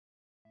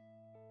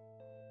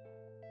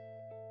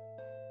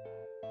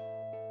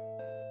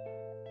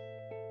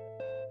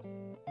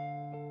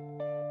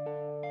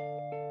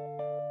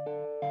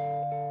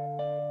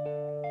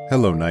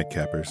Hello,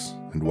 Nightcappers,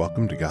 and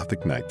welcome to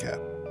Gothic Nightcap,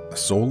 a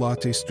Soul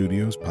Latte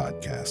Studios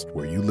podcast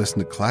where you listen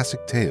to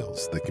classic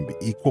tales that can be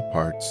equal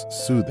parts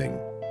soothing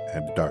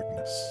and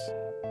darkness.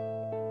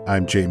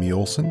 I'm Jamie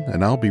Olson,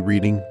 and I'll be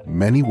reading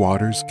Many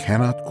Waters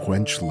Cannot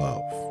Quench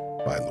Love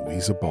by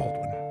Louisa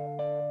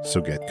Baldwin.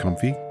 So get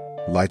comfy,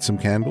 light some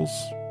candles,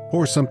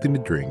 pour something to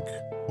drink,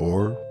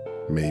 or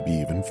maybe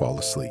even fall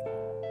asleep.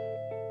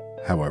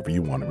 However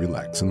you want to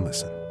relax and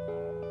listen.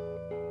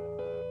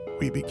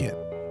 We begin.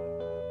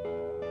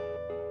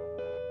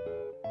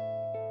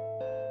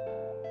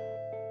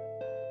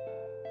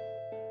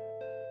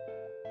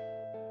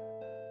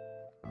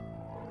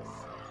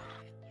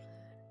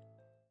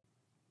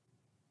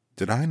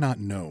 Did I not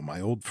know my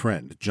old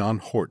friend John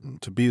Horton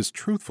to be as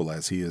truthful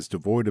as he is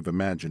devoid of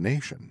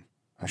imagination,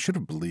 I should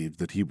have believed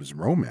that he was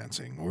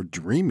romancing or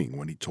dreaming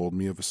when he told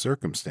me of a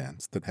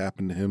circumstance that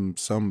happened to him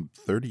some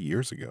 30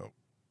 years ago.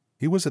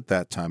 He was at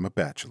that time a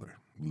bachelor,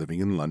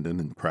 living in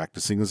London and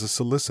practicing as a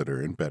solicitor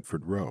in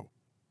Bedford Row.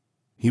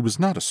 He was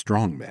not a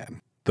strong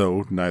man,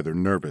 though neither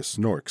nervous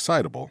nor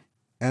excitable,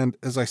 and,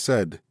 as I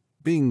said,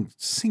 being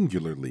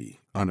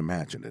singularly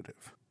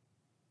unimaginative.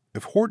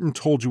 If Horton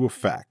told you a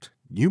fact,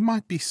 you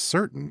might be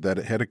certain that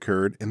it had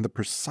occurred in the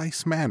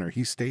precise manner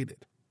he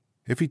stated.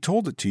 If he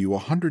told it to you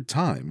 100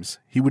 times,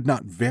 he would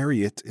not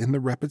vary it in the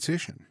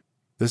repetition.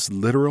 This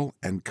literal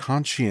and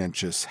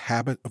conscientious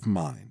habit of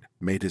mind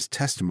made his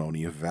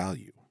testimony of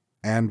value,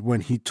 and when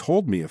he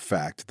told me a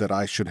fact that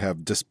I should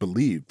have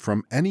disbelieved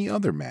from any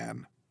other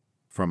man,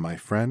 from my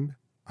friend,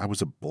 I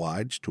was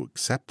obliged to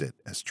accept it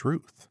as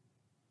truth.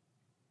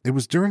 It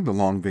was during the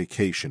long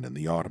vacation in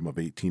the autumn of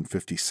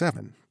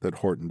 1857 that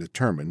Horton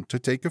determined to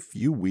take a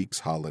few weeks'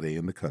 holiday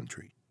in the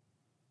country.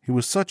 He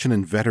was such an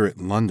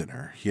inveterate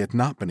Londoner, he had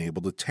not been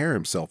able to tear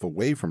himself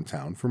away from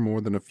town for more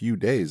than a few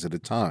days at a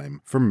time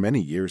for many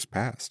years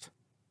past.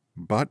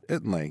 But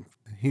at length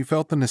he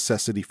felt the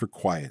necessity for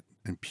quiet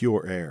and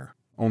pure air,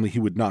 only he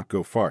would not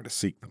go far to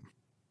seek them.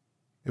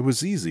 It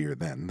was easier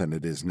then than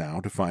it is now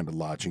to find a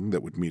lodging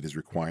that would meet his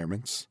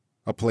requirements,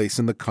 a place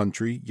in the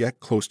country yet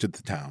close to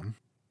the town,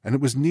 and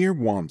it was near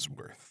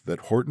Wandsworth that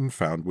Horton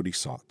found what he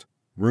sought,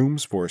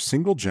 rooms for a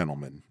single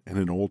gentleman in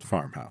an old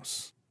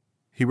farmhouse.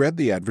 He read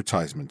the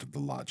advertisement of the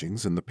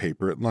lodgings in the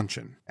paper at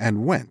luncheon,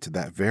 and went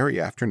that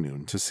very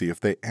afternoon to see if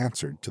they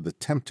answered to the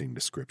tempting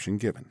description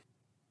given.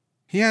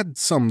 He had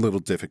some little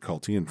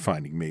difficulty in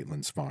finding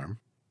Maitland's farm.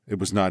 It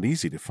was not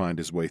easy to find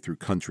his way through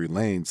country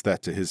lanes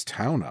that to his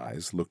town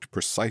eyes looked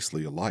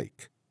precisely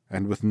alike,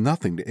 and with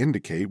nothing to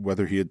indicate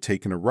whether he had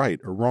taken a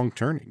right or wrong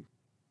turning.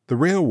 The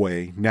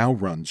railway now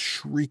runs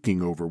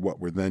shrieking over what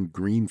were then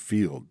green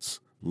fields.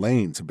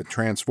 Lanes have been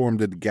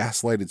transformed into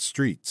gas-lighted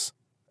streets,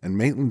 and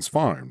Maitland's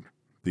farm,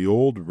 the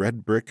old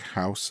red-brick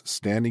house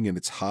standing in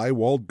its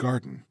high-walled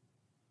garden,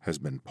 has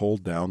been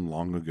pulled down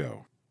long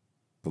ago.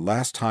 The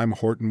last time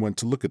Horton went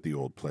to look at the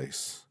old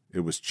place,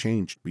 it was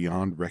changed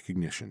beyond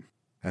recognition,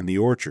 and the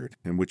orchard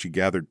in which he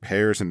gathered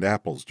pears and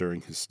apples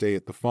during his stay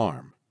at the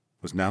farm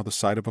was now the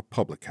site of a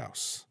public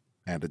house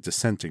and a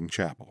dissenting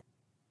chapel.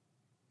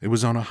 It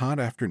was on a hot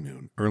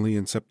afternoon early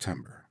in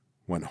September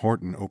when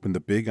Horton opened the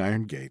big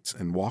iron gates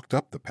and walked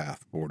up the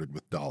path bordered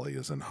with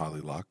dahlias and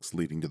hollyhocks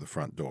leading to the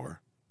front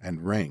door,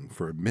 and rang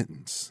for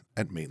admittance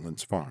at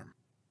Maitland's farm.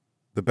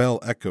 The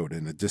bell echoed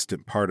in a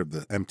distant part of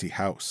the empty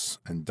house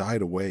and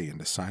died away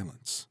into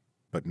silence,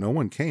 but no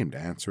one came to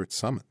answer its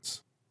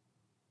summons.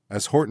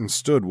 As Horton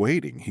stood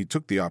waiting, he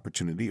took the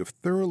opportunity of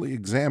thoroughly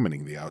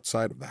examining the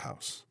outside of the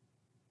house.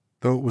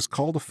 Though it was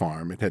called a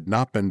farm, it had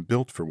not been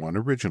built for one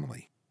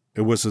originally.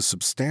 It was a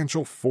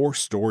substantial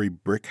 4-story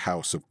brick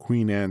house of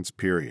Queen Anne's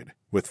period,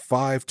 with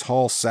 5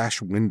 tall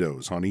sash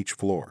windows on each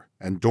floor,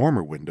 and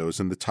dormer windows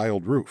in the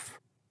tiled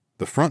roof.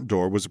 The front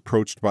door was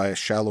approached by a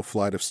shallow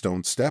flight of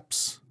stone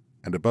steps,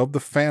 and above the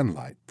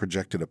fanlight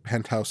projected a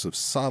penthouse of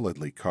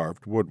solidly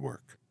carved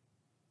woodwork.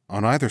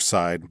 On either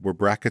side were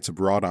brackets of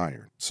wrought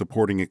iron,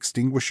 supporting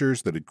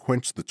extinguishers that had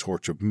quenched the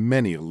torch of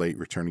many a late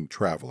returning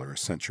traveler a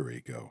century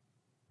ago.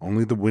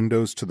 Only the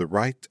windows to the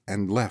right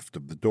and left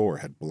of the door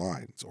had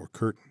blinds or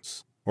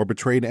curtains, or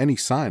betrayed any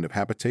sign of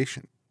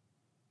habitation.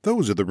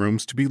 "Those are the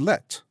rooms to be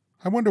let.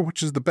 I wonder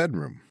which is the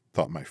bedroom,"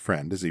 thought my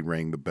friend as he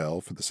rang the bell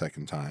for the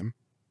second time.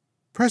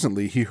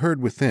 Presently he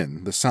heard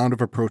within the sound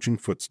of approaching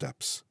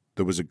footsteps.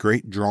 There was a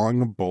great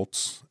drawing of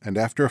bolts, and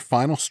after a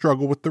final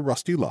struggle with the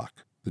rusty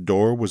lock, the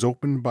door was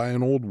opened by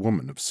an old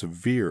woman of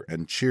severe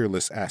and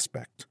cheerless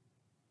aspect.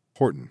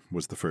 Horton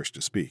was the first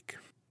to speak.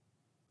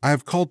 "I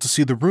have called to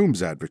see the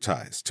rooms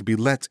advertised to be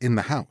let in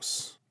the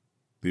house."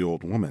 The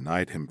old woman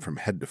eyed him from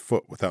head to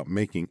foot without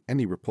making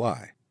any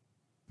reply.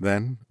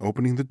 Then,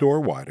 opening the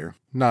door wider,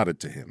 nodded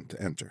to him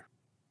to enter.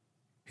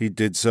 He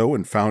did so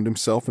and found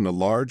himself in a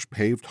large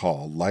paved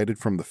hall lighted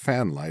from the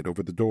fanlight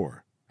over the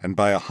door, and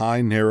by a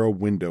high narrow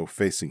window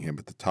facing him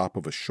at the top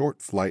of a short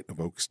flight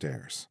of oak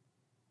stairs.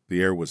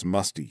 The air was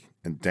musty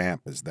and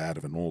damp as that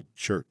of an old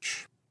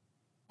church.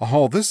 "A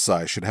hall this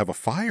size should have a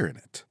fire in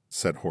it,"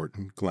 said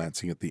Horton,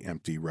 glancing at the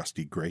empty,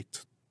 rusty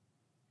grate.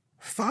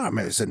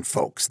 Farmers and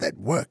folks that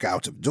work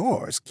out of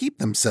doors keep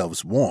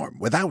themselves warm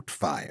without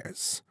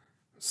fires,"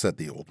 said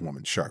the old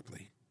woman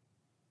sharply.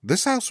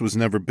 "This house was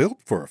never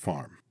built for a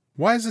farm.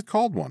 Why is it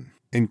called one?"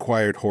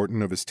 inquired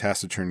Horton of his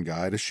taciturn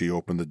guide as she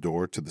opened the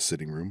door to the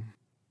sitting room.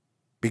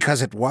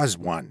 "Because it was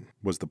one,"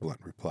 was the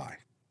blunt reply.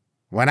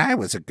 "When I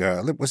was a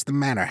girl, it was the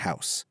manor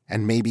house,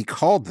 and may be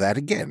called that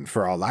again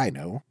for all I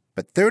know.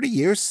 But 30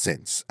 years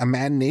since, a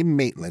man named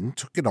Maitland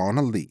took it on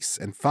a lease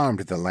and farmed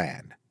the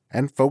land,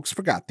 and folks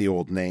forgot the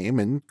old name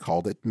and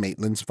called it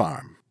Maitland's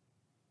Farm."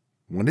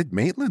 "When did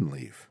Maitland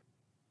leave?"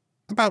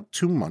 "About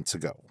 2 months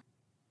ago."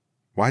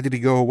 "Why did he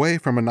go away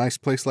from a nice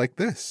place like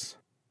this?"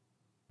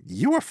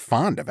 "You are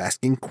fond of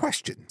asking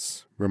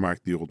questions,"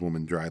 remarked the old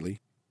woman dryly.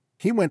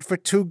 "He went for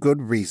 2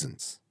 good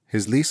reasons.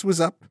 His lease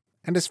was up,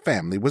 and his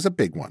family was a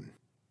big one.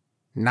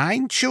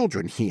 9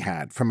 children he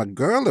had, from a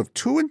girl of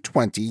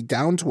 22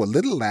 down to a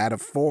little lad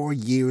of 4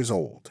 years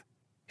old.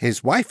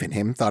 His wife and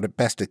him thought it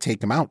best to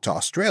take him out to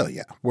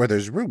Australia, where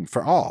there's room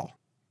for all.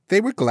 They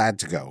were glad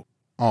to go,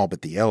 all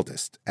but the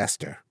eldest,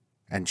 Esther,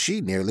 and she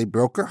nearly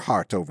broke her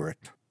heart over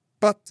it.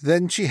 But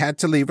then she had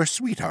to leave her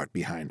sweetheart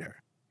behind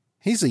her.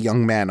 He's a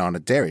young man on a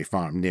dairy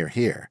farm near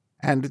here,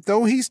 and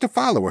though he's to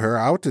follow her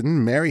out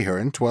and marry her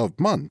in 12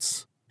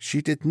 months,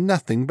 she did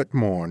nothing but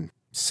mourn,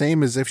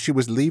 same as if she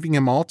was leaving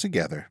him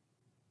altogether."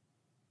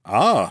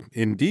 "Ah,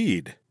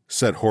 indeed,"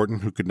 said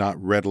Horton, who could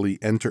not readily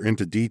enter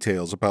into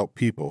details about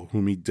people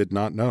whom he did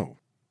not know.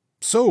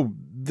 "So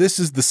this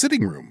is the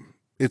sitting room.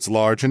 It's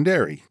large and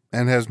airy,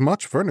 and has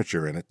much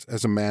furniture in it,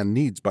 as a man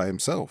needs by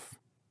himself.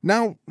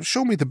 Now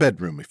show me the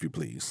bedroom, if you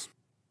please."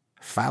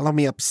 "Follow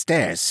me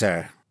upstairs,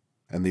 sir."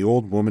 And the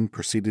old woman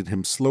preceded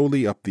him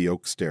slowly up the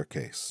oak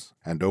staircase,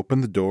 and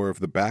opened the door of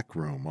the back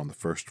room on the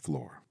first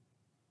floor.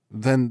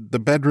 "Then the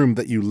bedroom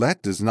that you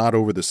let is not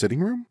over the sitting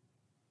room?"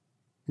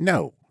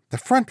 "No, the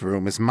front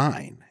room is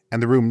mine,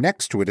 and the room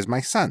next to it is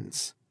my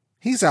son's.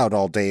 He's out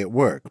all day at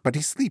work, but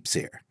he sleeps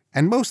here,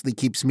 and mostly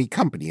keeps me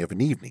company of an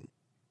evening.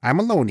 I'm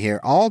alone here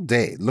all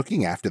day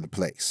looking after the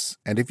place,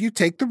 and if you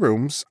take the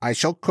rooms, I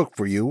shall cook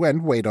for you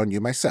and wait on you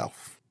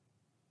myself."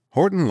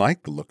 Horton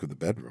liked the look of the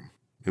bedroom.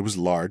 It was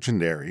large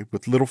and airy,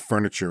 with little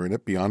furniture in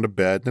it beyond a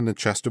bed and a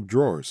chest of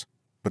drawers,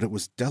 but it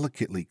was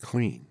delicately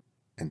clean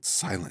and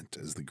silent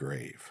as the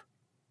grave.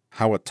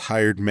 How a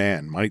tired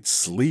man might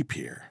sleep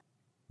here!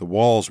 The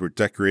walls were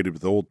decorated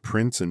with old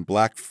prints in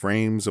black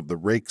frames of the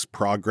Rake's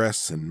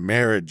Progress and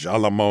Marriage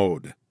à la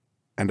Mode,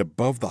 and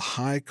above the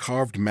high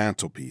carved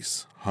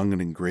mantelpiece hung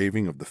an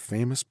engraving of the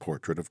famous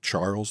portrait of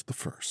Charles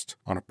I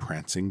on a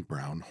prancing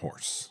brown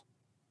horse.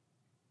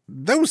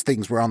 "Those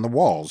things were on the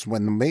walls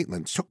when the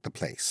Maitlands took the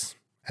place,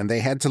 and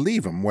they had to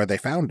leave 'em where they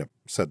found 'em,"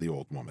 said the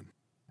old woman.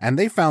 "And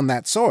they found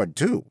that sword,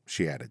 too,"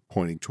 she added,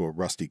 pointing to a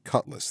rusty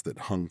cutlass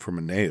that hung from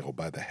a nail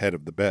by the head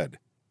of the bed.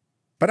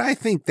 "But I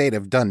think they'd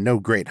have done no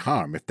great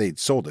harm if they'd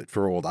sold it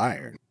for old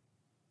iron."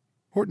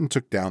 Horton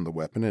took down the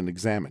weapon and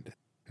examined it.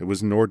 It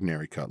was an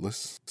ordinary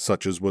cutlass,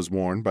 such as was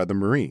worn by the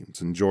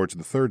Marines in George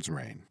III's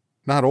reign,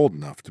 not old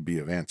enough to be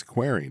of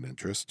antiquarian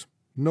interest,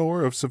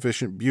 nor of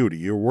sufficient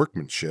beauty or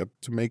workmanship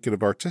to make it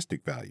of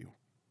artistic value.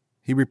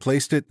 He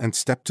replaced it and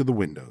stepped to the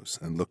windows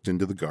and looked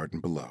into the garden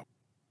below.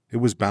 It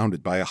was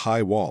bounded by a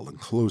high wall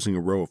enclosing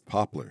a row of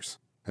poplars,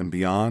 and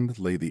beyond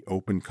lay the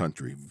open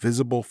country,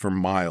 visible for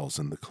miles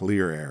in the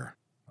clear air,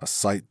 a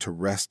sight to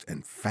rest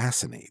and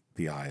fascinate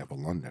the eye of a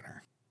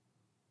Londoner.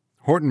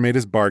 Horton made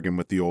his bargain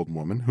with the old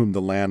woman whom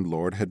the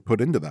landlord had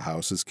put into the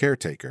house as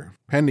caretaker,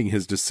 pending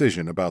his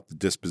decision about the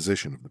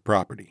disposition of the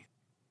property.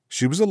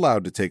 She was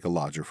allowed to take a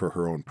lodger for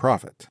her own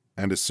profit,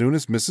 and as soon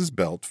as Mrs.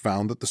 Belt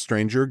found that the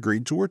stranger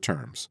agreed to her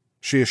terms,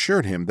 she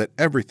assured him that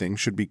everything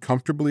should be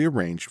comfortably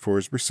arranged for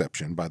his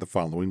reception by the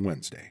following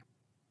Wednesday.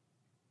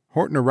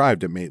 Horton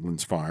arrived at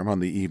Maitland's farm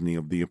on the evening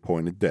of the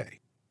appointed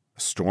day.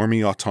 A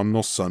stormy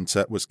autumnal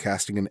sunset was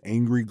casting an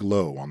angry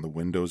glow on the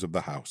windows of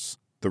the house.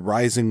 The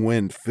rising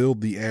wind filled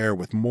the air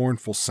with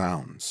mournful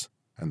sounds,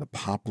 and the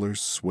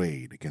poplars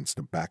swayed against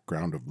a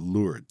background of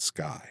lurid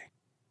sky.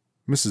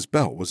 Mrs.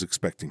 Belt was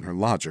expecting her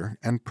lodger,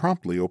 and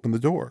promptly opened the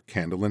door,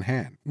 candle in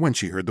hand, when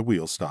she heard the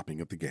wheels stopping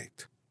at the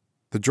gate.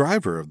 The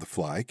driver of the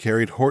fly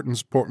carried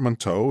Horton's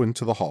portmanteau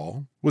into the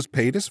hall, was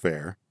paid his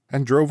fare,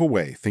 and drove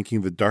away,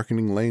 thinking the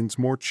darkening lanes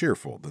more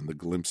cheerful than the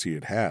glimpse he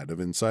had had of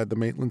inside the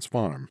Maitlands'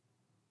 farm.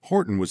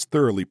 Horton was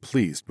thoroughly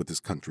pleased with his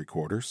country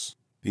quarters.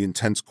 The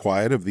intense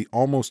quiet of the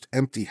almost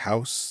empty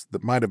house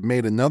that might have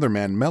made another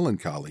man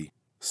melancholy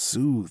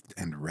soothed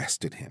and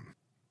rested him.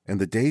 In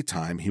the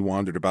daytime he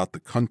wandered about the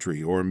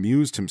country or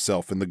amused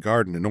himself in the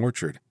garden and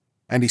orchard,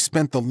 and he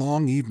spent the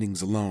long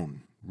evenings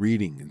alone,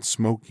 reading and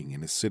smoking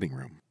in his sitting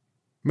room.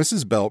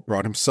 Mrs. Belt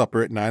brought him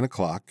supper at 9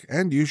 o'clock,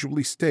 and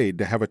usually stayed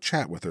to have a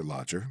chat with her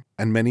lodger,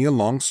 and many a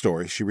long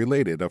story she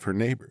related of her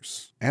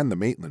neighbors and the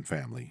Maitland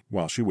family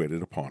while she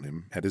waited upon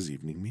him at his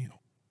evening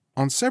meal.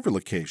 On several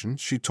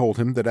occasions she told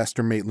him that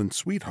Esther Maitland's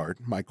sweetheart,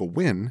 Michael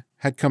Wynne,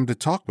 had come to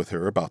talk with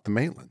her about the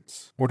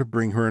Maitlands, or to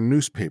bring her a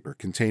newspaper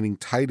containing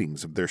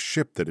tidings of their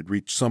ship that had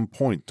reached some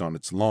point on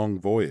its long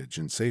voyage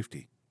in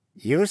safety.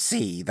 "You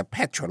see, the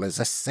Petrel is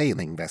a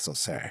sailing vessel,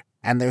 sir,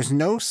 and there's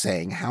no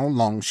saying how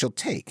long she'll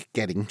take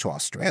getting to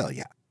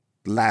Australia.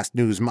 Last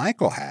news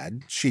Michael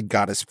had, she'd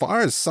got as far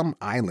as some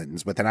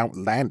islands with an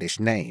outlandish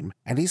name,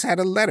 and he's had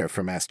a letter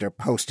from Esther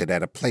posted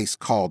at a place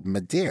called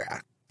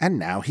Madeira, and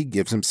now he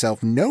gives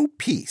himself no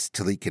peace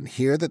till he can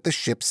hear that the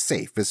ship's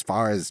safe as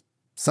far as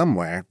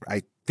somewhere,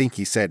 I think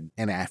he said,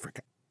 in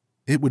Africa.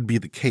 It would be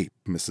the Cape,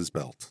 Mrs.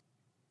 Belt.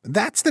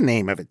 That's the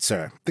name of it,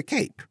 sir, the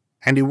Cape,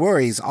 and he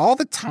worries all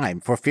the time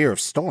for fear of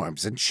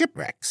storms and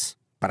shipwrecks.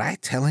 But I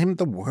tell him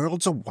the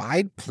world's a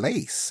wide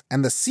place,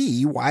 and the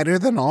sea wider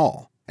than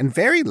all. And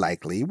very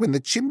likely, when the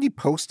chimney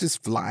post is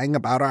flying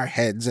about our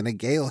heads in a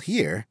gale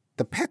here,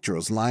 the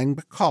Petrel's lying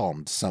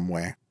becalmed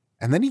somewhere.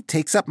 And then he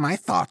takes up my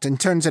thought and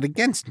turns it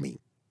against me.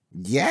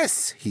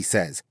 Yes, he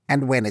says,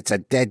 and when it's a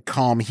dead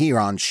calm here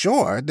on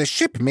shore, the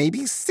ship may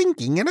be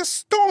sinking in a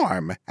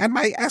storm, and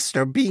my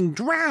Esther being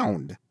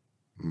drowned.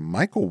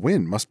 Michael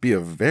Wynne must be a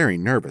very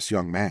nervous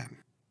young man.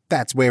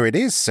 That's where it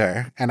is,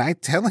 sir, and I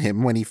tell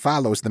him when he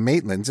follows the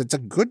Maitlands it's a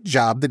good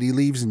job that he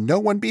leaves no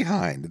one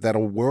behind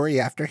that'll worry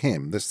after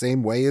him the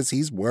same way as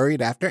he's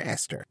worried after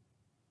Esther.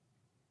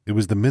 It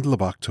was the middle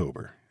of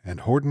October, and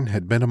Horton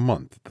had been a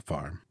month at the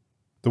farm.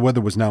 The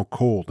weather was now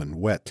cold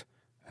and wet,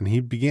 and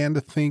he began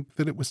to think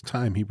that it was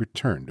time he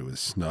returned to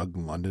his snug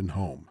London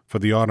home, for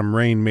the autumn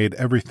rain made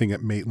everything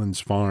at Maitland's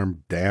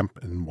farm damp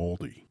and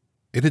moldy.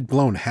 It had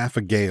blown half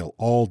a gale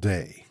all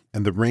day,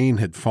 and the rain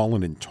had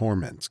fallen in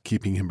torments,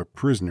 keeping him a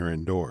prisoner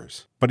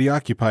indoors. But he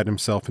occupied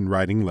himself in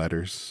writing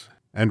letters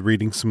and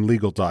reading some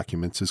legal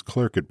documents his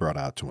clerk had brought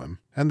out to him,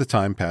 and the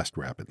time passed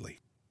rapidly.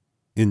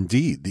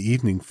 Indeed, the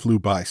evening flew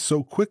by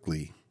so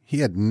quickly he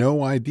had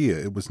no idea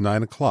it was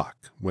 9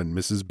 o'clock when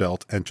Mrs.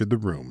 Belt entered the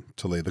room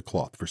to lay the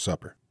cloth for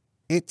supper.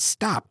 "It's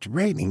stopped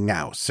raining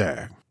now,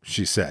 sir,"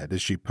 she said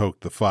as she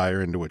poked the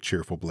fire into a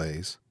cheerful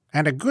blaze.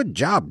 "And a good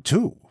job,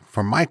 too.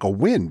 For Michael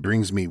Wynne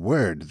brings me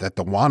word that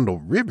the Wandle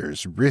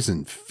River's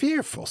risen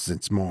fearful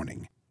since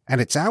morning,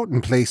 and it's out in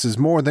places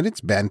more than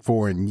it's been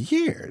for in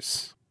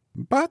years.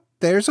 But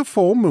there's a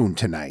full moon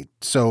tonight,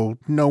 so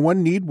no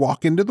one need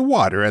walk into the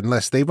water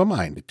unless they've a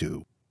mind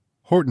to."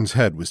 Horton's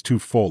head was too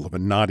full of a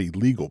knotty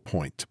legal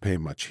point to pay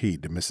much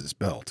heed to Mrs.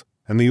 Belt,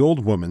 and the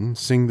old woman,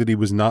 seeing that he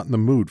was not in the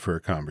mood for a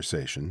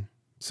conversation,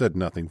 said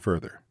nothing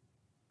further.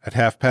 At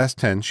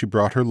 10:30 she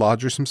brought her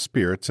lodger some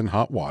spirits and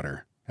hot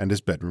water and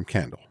his bedroom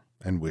candle,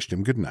 and wished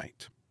him good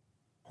night.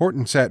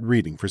 Horton sat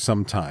reading for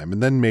some time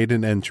and then made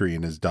an entry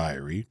in his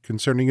diary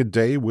concerning a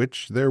day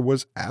which there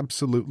was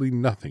absolutely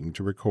nothing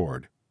to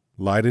record,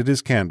 lighted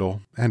his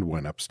candle, and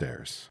went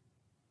upstairs.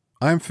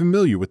 I am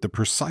familiar with the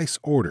precise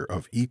order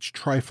of each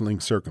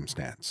trifling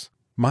circumstance.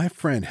 My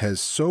friend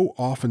has so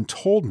often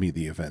told me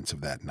the events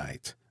of that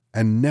night,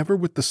 and never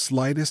with the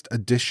slightest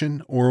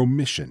addition or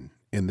omission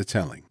in the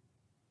telling.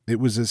 It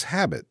was his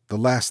habit, the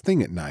last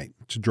thing at night,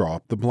 to draw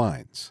up the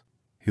blinds.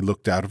 He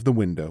looked out of the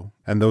window,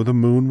 and though the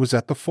moon was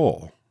at the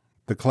full,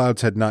 the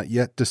clouds had not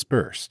yet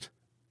dispersed,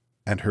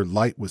 and her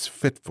light was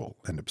fitful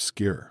and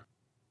obscure.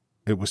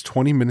 It was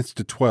 20 minutes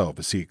to 12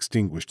 as he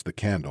extinguished the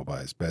candle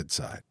by his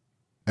bedside.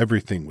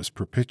 Everything was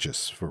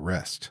propitious for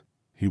rest.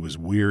 He was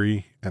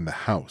weary, and the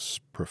house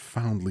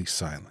profoundly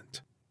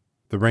silent.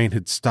 The rain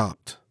had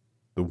stopped,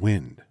 the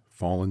wind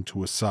fallen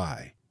to a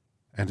sigh,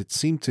 and it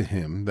seemed to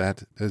him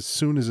that as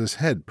soon as his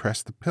head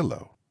pressed the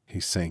pillow, he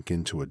sank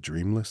into a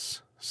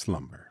dreamless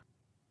slumber.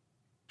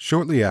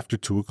 Shortly after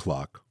 2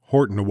 o'clock,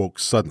 Horton awoke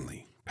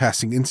suddenly,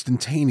 passing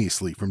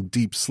instantaneously from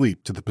deep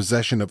sleep to the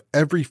possession of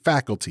every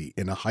faculty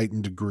in a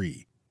heightened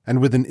degree,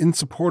 and with an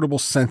insupportable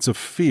sense of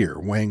fear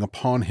weighing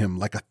upon him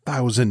like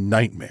 1,000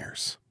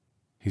 nightmares.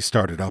 He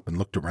started up and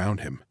looked around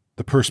him.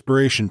 The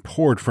perspiration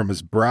poured from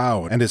his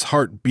brow, and his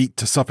heart beat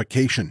to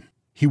suffocation.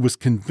 He was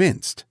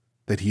convinced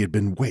that he had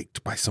been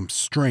waked by some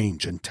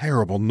strange and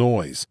terrible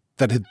noise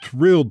that had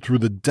thrilled through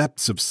the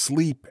depths of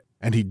sleep,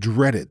 and he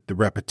dreaded the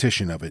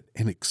repetition of it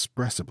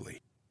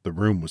inexpressibly. The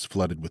room was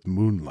flooded with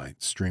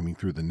moonlight streaming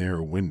through the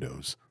narrow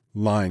windows,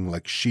 lying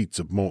like sheets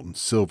of molten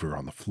silver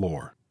on the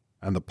floor,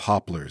 and the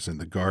poplars in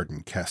the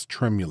garden cast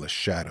tremulous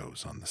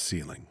shadows on the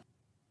ceiling.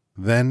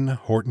 Then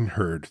Horton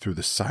heard through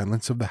the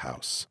silence of the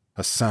house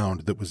a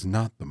sound that was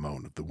not the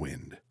moan of the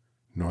wind,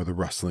 nor the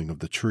rustling of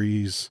the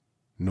trees,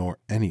 nor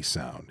any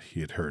sound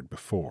he had heard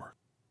before.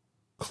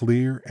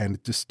 Clear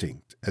and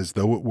distinct, as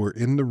though it were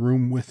in the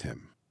room with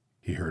him,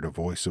 he heard a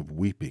voice of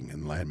weeping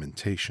and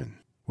lamentation,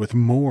 with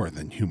more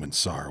than human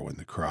sorrow in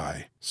the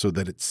cry, so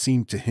that it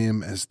seemed to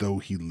him as though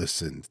he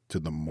listened to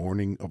the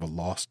mourning of a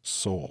lost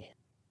soul.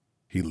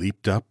 He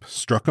leaped up,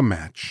 struck a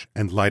match,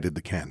 and lighted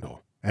the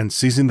candle, and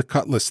seizing the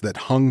cutlass that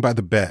hung by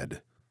the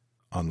bed,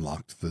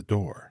 unlocked the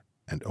door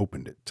and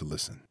opened it to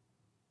listen.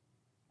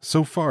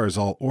 So far as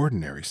all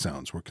ordinary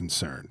sounds were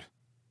concerned,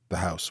 the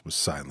house was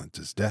silent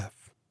as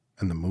death,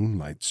 and the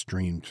moonlight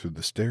streamed through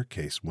the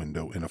staircase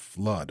window in a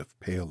flood of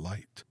pale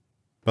light.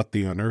 But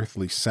the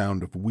unearthly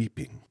sound of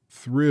weeping,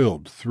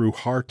 thrilled through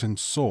heart and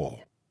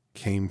soul,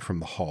 came from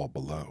the hall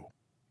below,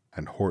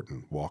 and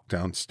Horton walked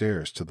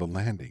downstairs to the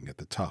landing at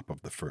the top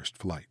of the first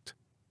flight.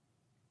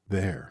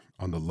 There,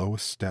 on the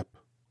lowest step,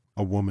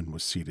 a woman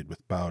was seated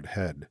with bowed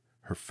head,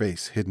 her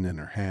face hidden in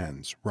her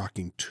hands,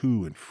 rocking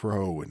to and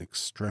fro in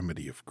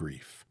extremity of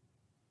grief.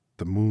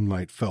 The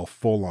moonlight fell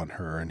full on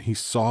her, and he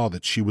saw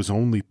that she was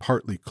only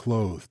partly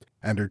clothed,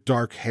 and her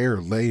dark hair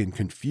lay in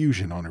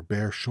confusion on her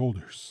bare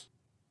shoulders.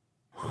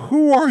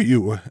 "Who are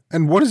you,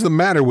 and what is the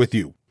matter with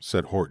you?"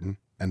 said Horton,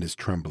 and his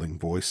trembling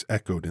voice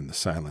echoed in the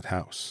silent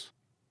house.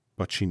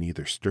 But she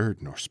neither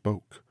stirred nor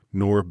spoke,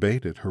 nor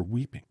abated her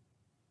weeping.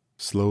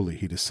 Slowly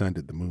he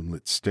descended the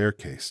moonlit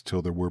staircase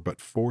till there were but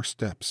 4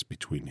 steps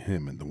between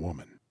him and the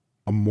woman.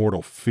 A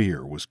mortal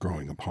fear was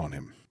growing upon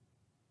him.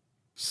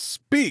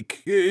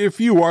 "Speak, if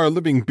you are a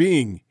living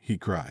being," he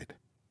cried.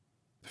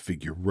 The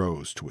figure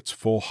rose to its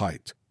full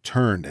height,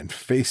 turned and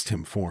faced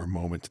him for a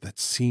moment that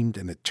seemed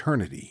an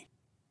eternity,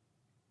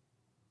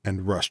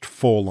 and rushed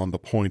full on the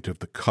point of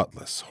the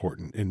cutlass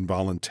Horton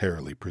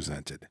involuntarily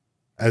presented.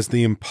 As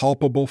the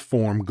impalpable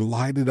form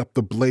glided up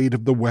the blade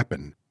of the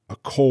weapon, a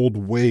cold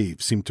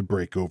wave seemed to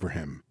break over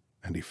him,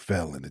 and he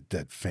fell in a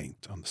dead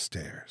faint on the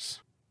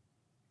stairs.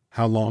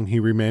 How long he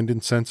remained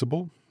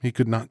insensible, he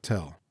could not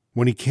tell.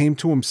 When he came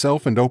to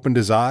himself and opened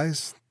his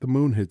eyes, the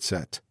moon had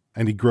set,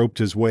 and he groped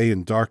his way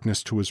in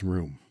darkness to his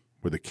room,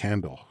 where the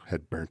candle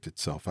had burnt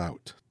itself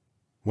out.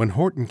 When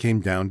Horton came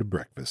down to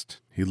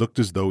breakfast, he looked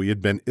as though he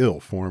had been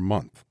ill for a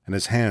month, and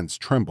his hands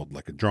trembled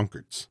like a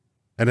drunkard's.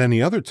 At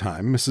any other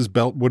time, Mrs.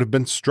 Belt would have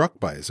been struck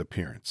by his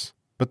appearance,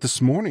 but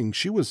this morning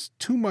she was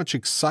too much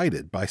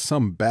excited by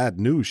some bad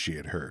news she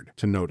had heard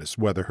to notice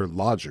whether her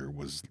lodger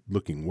was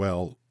looking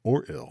well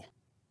or ill.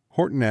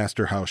 Horton asked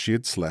her how she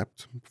had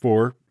slept,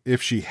 for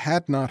if she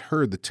had not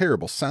heard the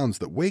terrible sounds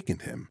that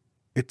wakened him,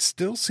 it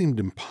still seemed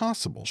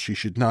impossible she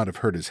should not have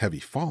heard his heavy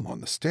fall on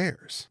the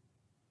stairs.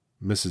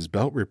 Mrs.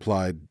 Belt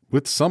replied,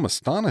 with some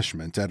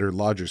astonishment at her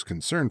lodger's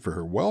concern for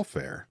her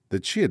welfare,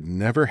 that she had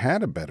never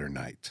had a better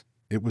night.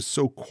 It was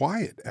so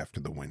quiet after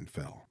the wind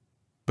fell.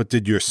 "But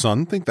did your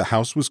son think the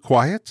house was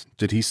quiet?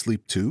 Did he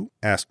sleep too?"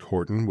 asked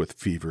Horton with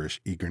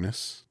feverish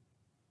eagerness.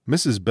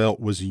 Mrs. Belt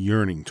was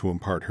yearning to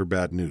impart her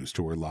bad news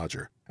to her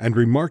lodger, and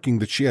remarking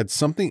that she had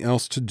something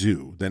else to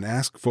do than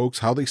ask folks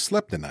how they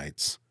slept o'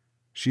 nights,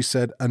 she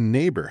said a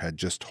neighbor had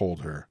just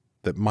told her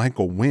that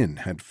Michael Wynne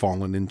had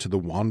fallen into the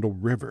Wandle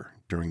River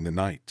during the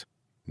night.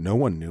 No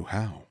one knew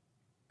how,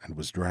 and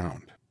was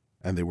drowned,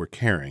 and they were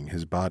carrying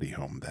his body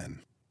home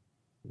then.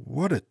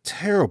 "What a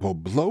terrible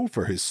blow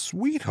for his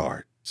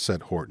sweetheart,"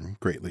 said Horton,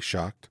 greatly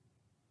shocked.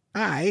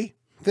 "Aye,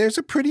 there's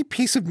a pretty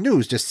piece of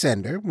news to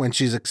send her when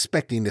she's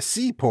expecting to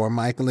see poor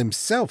Michael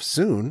himself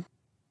soon."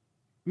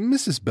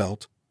 "Mrs.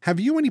 Belt, have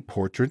you any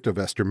portrait of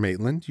Esther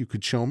Maitland you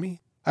could show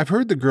me? I've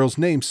heard the girl's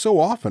name so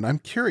often I'm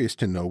curious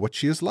to know what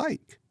she is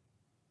like."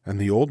 And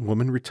the old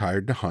woman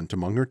retired to hunt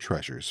among her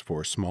treasures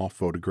for a small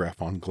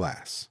photograph on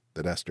glass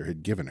that Esther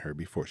had given her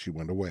before she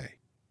went away.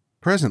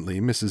 Presently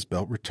Mrs.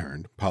 Belt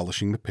returned,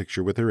 polishing the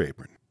picture with her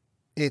apron.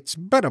 "It's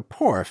but a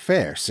poor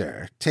affair,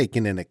 sir,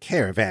 taken in a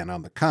caravan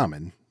on the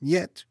common,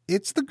 yet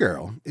it's the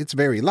girl it's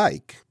very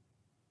like."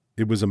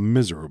 It was a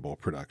miserable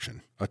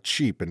production, a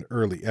cheap and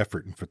early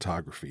effort in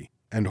photography,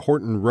 and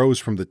Horton rose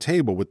from the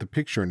table with the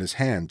picture in his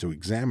hand to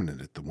examine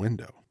it at the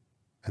window.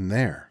 And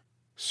there,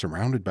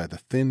 surrounded by the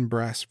thin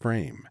brass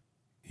frame,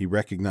 he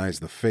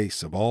recognized the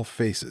face of all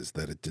faces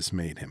that had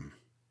dismayed him,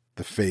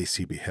 the face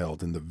he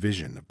beheld in the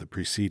vision of the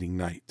preceding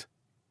night.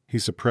 He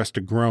suppressed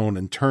a groan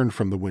and turned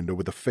from the window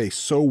with a face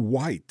so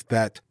white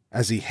that,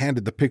 as he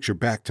handed the picture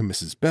back to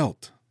Mrs.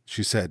 Belt,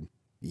 she said,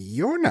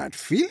 "You're not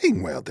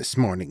feeling well this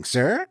morning,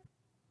 sir."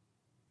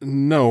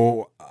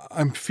 "No,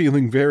 I'm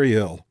feeling very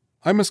ill.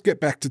 I must get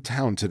back to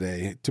town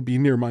today to be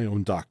near my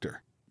own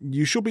doctor.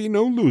 You shall be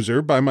no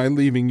loser by my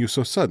leaving you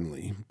so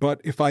suddenly, but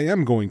if I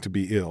am going to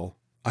be ill,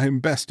 I am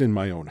best in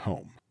my own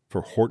home."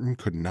 For Horton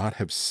could not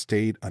have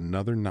stayed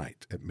another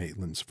night at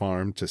Maitland's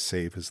farm to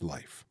save his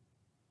life.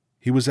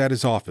 He was at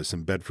his office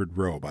in Bedford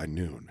Row by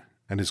noon,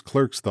 and his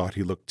clerks thought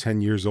he looked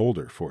 10 years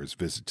older for his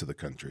visit to the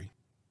country.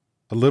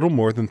 A little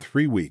more than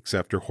 3 weeks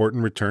after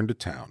Horton returned to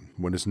town,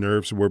 when his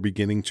nerves were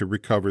beginning to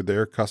recover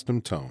their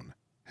accustomed tone,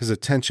 his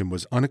attention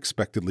was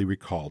unexpectedly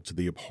recalled to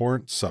the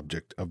abhorrent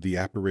subject of the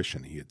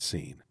apparition he had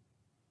seen.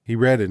 He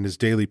read in his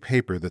daily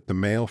paper that the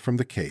mail from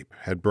the Cape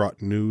had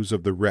brought news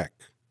of the wreck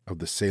of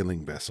the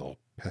sailing vessel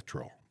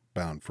Petrel,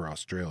 bound for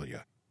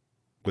Australia,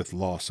 with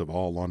loss of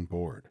all on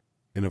board,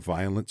 in a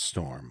violent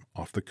storm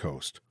off the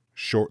coast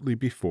shortly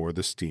before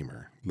the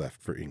steamer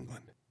left for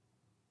England.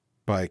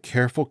 By a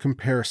careful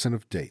comparison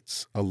of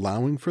dates,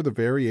 allowing for the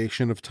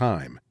variation of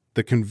time,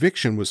 the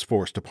conviction was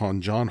forced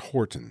upon John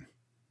Horton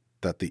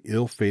that the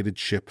ill-fated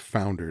ship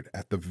foundered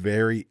at the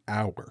very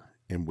hour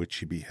in which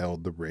he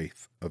beheld the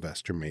wraith of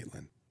Esther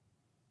Maitland.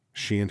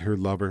 She and her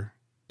lover,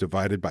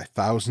 divided by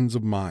thousands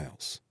of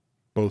miles,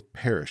 both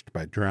perished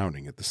by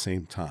drowning at the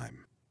same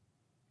time.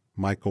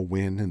 Michael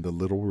Wynne in the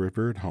little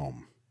river at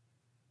home,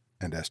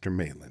 and Esther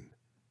Maitland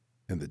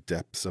in the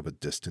depths of a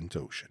distant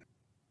ocean.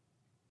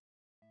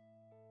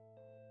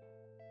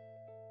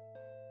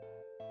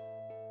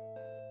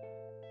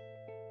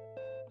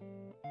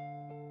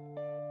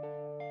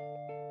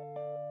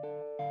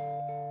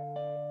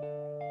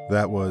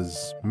 That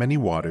was Many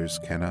Waters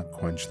Cannot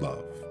Quench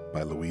Love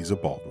by Louisa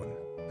Baldwin.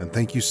 And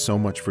thank you so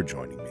much for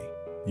joining me.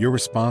 Your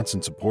response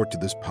and support to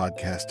this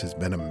podcast has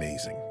been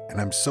amazing,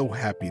 and I'm so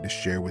happy to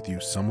share with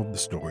you some of the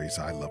stories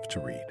I love to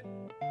read.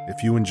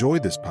 If you enjoy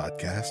this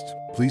podcast,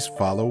 please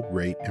follow,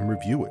 rate, and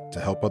review it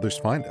to help others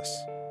find us.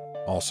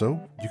 Also,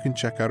 you can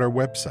check out our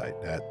website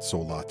at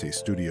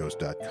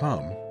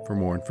solattestudios.com for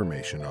more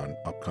information on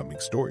upcoming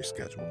story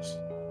schedules.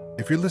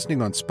 If you're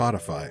listening on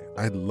Spotify,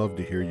 I'd love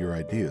to hear your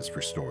ideas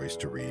for stories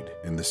to read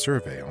in the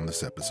survey on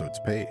this episode's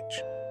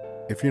page.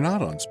 If you're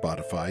not on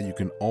Spotify, you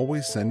can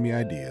always send me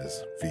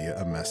ideas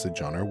via a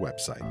message on our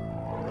website.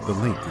 The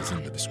link is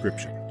in the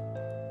description.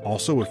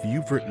 Also, if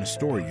you've written a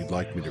story you'd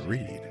like me to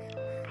read,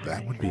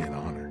 that would be an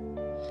honor.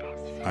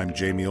 I'm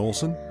Jamie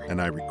Olson,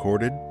 and I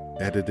recorded,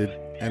 edited,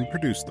 and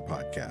produced the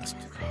podcast.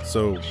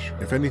 So,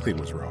 if anything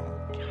was wrong,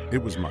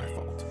 it was my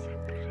fault.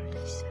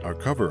 Our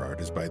cover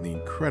art is by the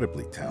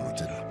incredibly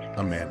talented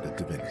Amanda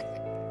Divinity,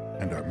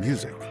 and our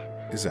music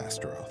is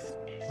Astaroth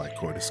by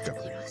Core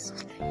Discovery.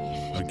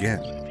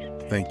 Again,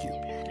 thank you,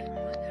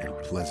 and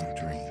pleasant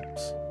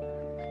dreams.